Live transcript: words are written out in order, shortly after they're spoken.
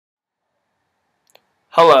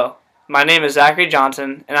Hello, my name is Zachary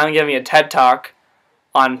Johnson, and I'm giving a TED Talk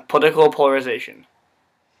on political polarization.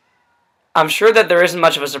 I'm sure that there isn't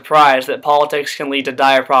much of a surprise that politics can lead to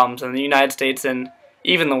dire problems in the United States and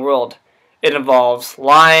even the world. It involves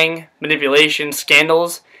lying, manipulation,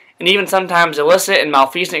 scandals, and even sometimes illicit and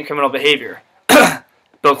malfeasant criminal behavior.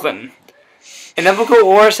 Bill Clinton. Inevitable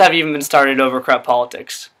wars have even been started over corrupt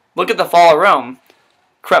politics. Look at the fall of Rome.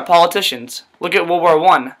 Corrupt politicians. Look at World War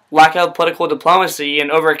I. Lack of political diplomacy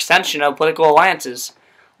and overextension of political alliances.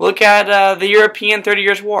 Look at the European 30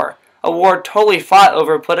 Years' War. A war totally fought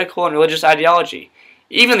over political and religious ideology.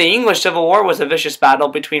 Even the English Civil War was a vicious battle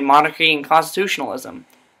between monarchy and constitutionalism.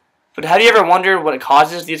 But have you ever wondered what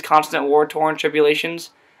causes these constant war-torn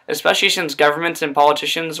tribulations, especially since governments and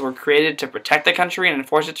politicians were created to protect the country and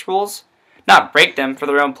enforce its rules, not break them for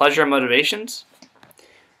their own pleasure and motivations?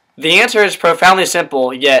 The answer is profoundly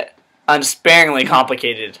simple, yet unsparingly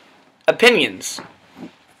complicated. Opinions.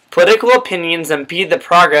 Political opinions impede the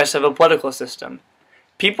progress of a political system.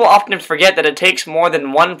 People often forget that it takes more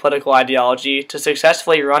than one political ideology to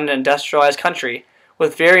successfully run an industrialized country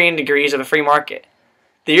with varying degrees of a free market.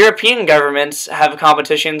 The European governments have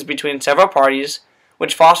competitions between several parties,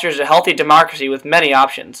 which fosters a healthy democracy with many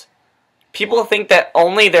options. People think that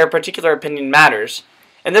only their particular opinion matters,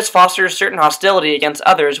 and this fosters certain hostility against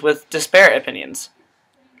others with disparate opinions.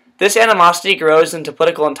 This animosity grows into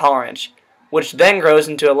political intolerance, which then grows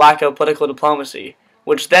into a lack of political diplomacy,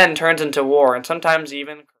 which then turns into war and sometimes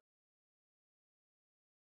even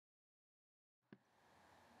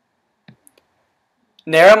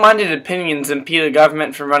narrow-minded opinions impede a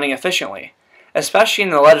government from running efficiently, especially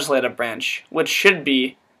in the legislative branch, which should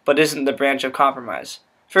be, but isn't, the branch of compromise.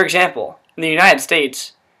 For example, in the United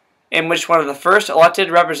States, in which one of the first elected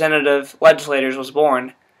representative legislators was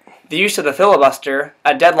born, the use of the filibuster,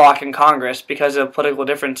 a deadlock in Congress because of political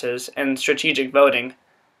differences and strategic voting,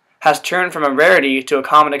 has turned from a rarity to a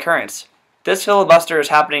common occurrence. This filibuster is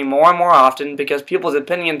happening more and more often because people's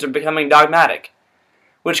opinions are becoming dogmatic,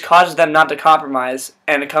 which causes them not to compromise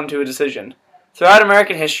and to come to a decision. Throughout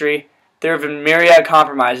American history, there have been myriad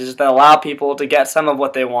compromises that allow people to get some of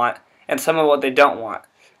what they want and some of what they don't want,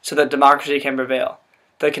 so that democracy can prevail.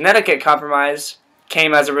 The Connecticut Compromise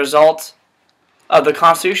came as a result of the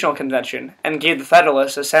Constitutional Convention and gave the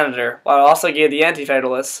Federalists a senator, while it also gave the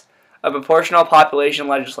Anti-Federalists a proportional population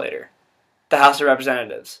legislator, the House of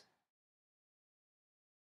Representatives.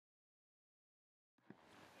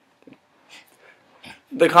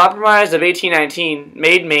 The Compromise of 1819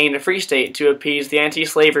 made Maine a free state to appease the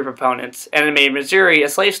anti-slavery proponents, and it made Missouri a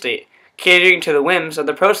slave state, catering to the whims of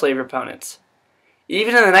the pro-slavery proponents.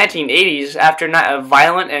 Even in the 1980s, after not a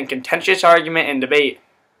violent and contentious argument and debate,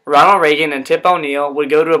 Ronald Reagan and Tip O'Neill would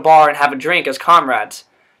go to a bar and have a drink as comrades,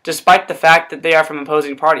 despite the fact that they are from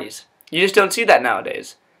opposing parties. You just don't see that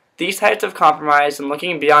nowadays. These types of compromise and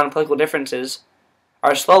looking beyond political differences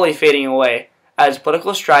are slowly fading away, as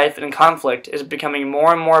political strife and conflict is becoming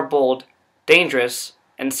more and more bold, dangerous,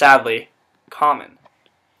 and sadly, common.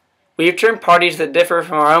 We have turned parties that differ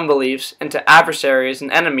from our own beliefs into adversaries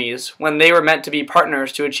and enemies when they were meant to be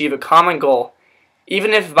partners to achieve a common goal,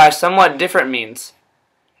 even if by somewhat different means.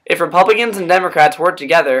 If Republicans and Democrats work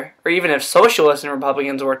together, or even if Socialists and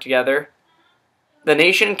Republicans work together, the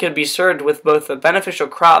nation could be served with both the beneficial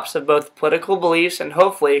crops of both political beliefs and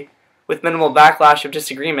hopefully with minimal backlash of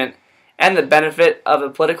disagreement and the benefit of a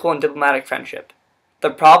political and diplomatic friendship. The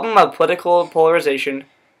problem of political polarization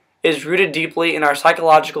is rooted deeply in our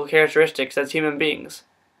psychological characteristics as human beings.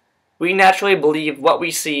 We naturally believe what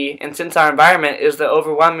we see, and since our environment is the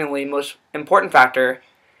overwhelmingly most important factor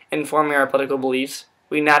in forming our political beliefs,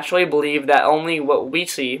 we naturally believe that only what we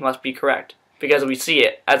see must be correct, because we see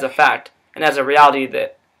it as a fact and as a reality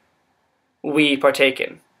that we partake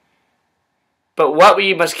in. But what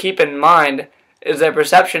we must keep in mind is that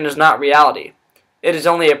perception is not reality. It is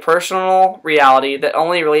only a personal reality that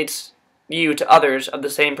only relates you to others of the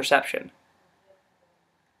same perception.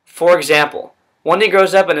 For example, one who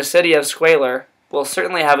grows up in a city of squalor will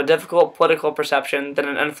certainly have a difficult political perception than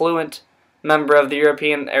an affluent member of the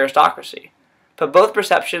European aristocracy. But both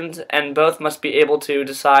perceptions and both must be able to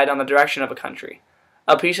decide on the direction of a country,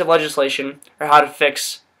 a piece of legislation, or how to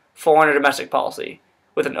fix foreign or domestic policy,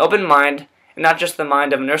 with an open mind and not just the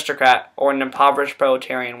mind of an aristocrat or an impoverished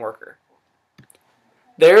proletarian worker.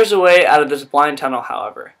 There is a way out of this blind tunnel,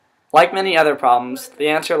 however. Like many other problems, the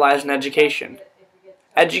answer lies in education.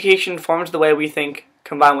 Education forms the way we think,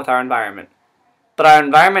 combined with our environment. But our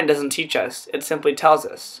environment doesn't teach us, it simply tells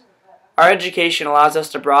us. Our education allows us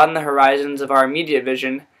to broaden the horizons of our immediate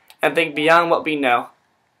vision and think beyond what we know,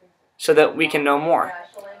 so that we can know more.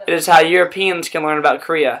 It is how Europeans can learn about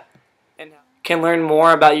Korea, and can learn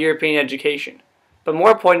more about European education. But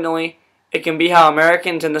more poignantly, it can be how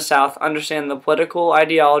Americans in the South understand the political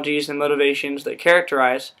ideologies and motivations that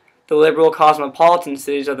characterize the liberal cosmopolitan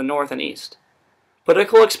cities of the North and East.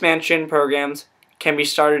 Political expansion programs can be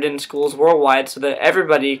started in schools worldwide so that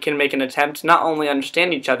everybody can make an attempt to not only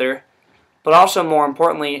understand each other, but also, more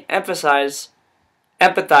importantly, empathize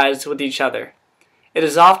with each other. It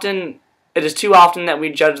is too often that we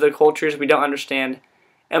judge the cultures we don't understand,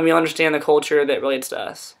 and we understand the culture that relates to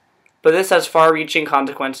us. But this has far-reaching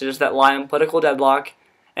consequences that lie in political deadlock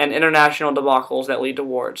and international debacles that lead to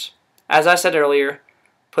wars. As I said earlier,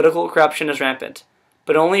 political corruption is rampant,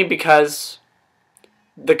 but only because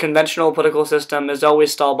the conventional political system is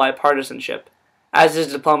always stalled by partisanship, as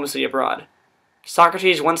is diplomacy abroad.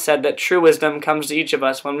 Socrates once said that true wisdom comes to each of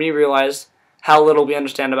us when we realize how little we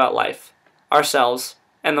understand about life, ourselves,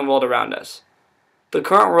 and the world around us. The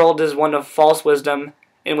current world is one of false wisdom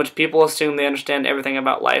in which people assume they understand everything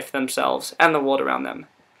about life, themselves, and the world around them.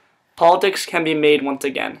 Politics can be made once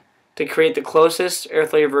again to create the closest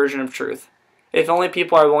earthly version of truth, if only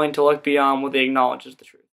people are willing to look beyond what they acknowledge as the truth.